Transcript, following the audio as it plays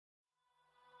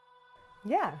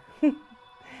Yeah.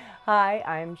 Hi,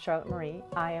 I'm Charlotte Marie.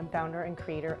 I am founder and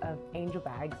creator of Angel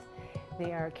Bags.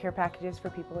 They are care packages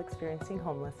for people experiencing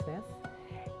homelessness.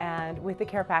 And with the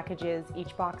care packages,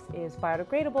 each box is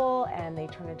biodegradable and they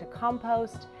turn into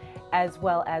compost, as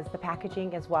well as the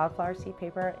packaging is wildflower seed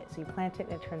paper. So you plant it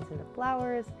and it turns into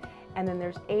flowers. And then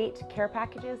there's 8 care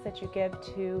packages that you give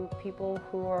to people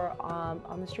who are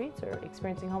on the streets or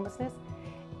experiencing homelessness.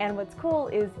 And what's cool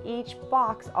is each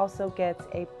box also gets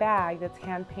a bag that's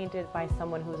hand painted by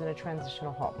someone who's in a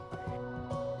transitional home.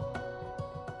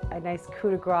 A nice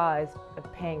coup de grace is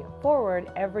paying it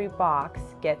forward. Every box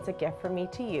gets a gift from me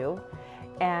to you,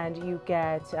 and you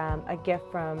get a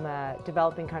gift from a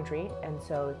developing country, and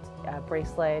so it's a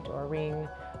bracelet or a ring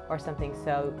or something.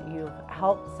 So you've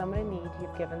helped someone in need,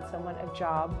 you've given someone a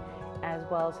job, as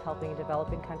well as helping a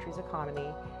developing country's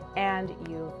economy, and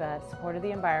you've supported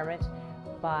the environment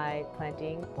by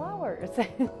planting flowers.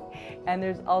 And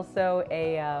there's also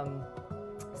a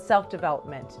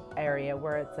self-development area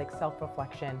where it's like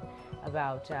self-reflection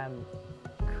about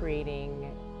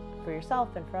creating for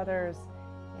yourself and for others.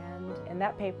 And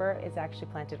that paper is actually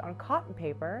planted on cotton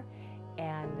paper,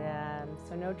 and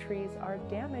so no trees are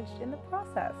damaged in the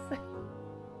process.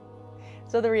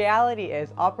 So the reality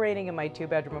is, operating in my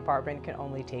 2-bedroom apartment can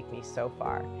only take me so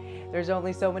far. There's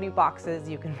only so many boxes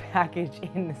you can package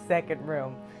in the second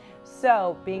room.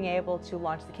 So being able to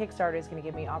launch the Kickstarter is going to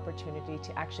give me opportunity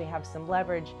to actually have some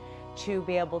leverage to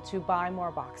be able to buy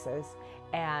more boxes,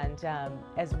 and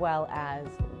as well as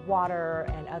water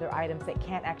and other items that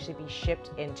can't actually be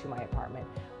shipped into my apartment,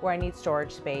 where I need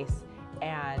storage space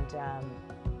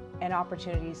and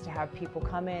opportunities to have people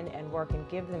come in and work and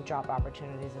give them job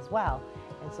opportunities as well.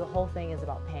 And so the whole thing is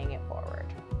about paying it forward.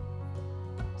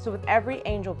 So with every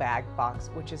Angel Bag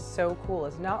box, which is so cool,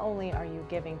 is not only are you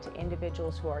giving to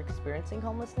individuals who are experiencing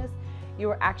homelessness, you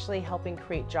are actually helping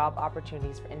create job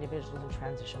opportunities for individuals in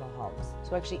transitional homes.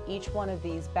 So actually each one of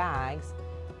these bags,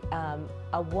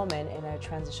 a woman in a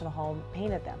transitional home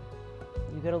painted them.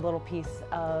 You get a little piece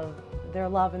of their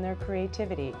love and their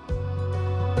creativity. I'm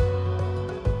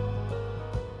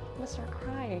gonna start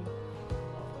crying.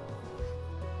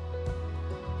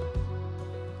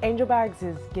 Angel Bags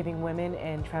is giving women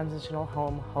in transitional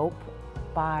home hope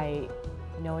by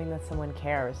knowing that someone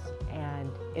cares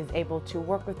and is able to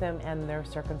work with them and their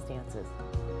circumstances.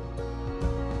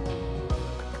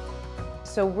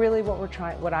 So really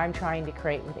what I'm trying to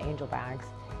create with Angel Bags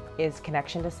is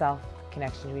connection to self,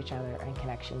 connection to each other, and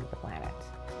connection to the planet.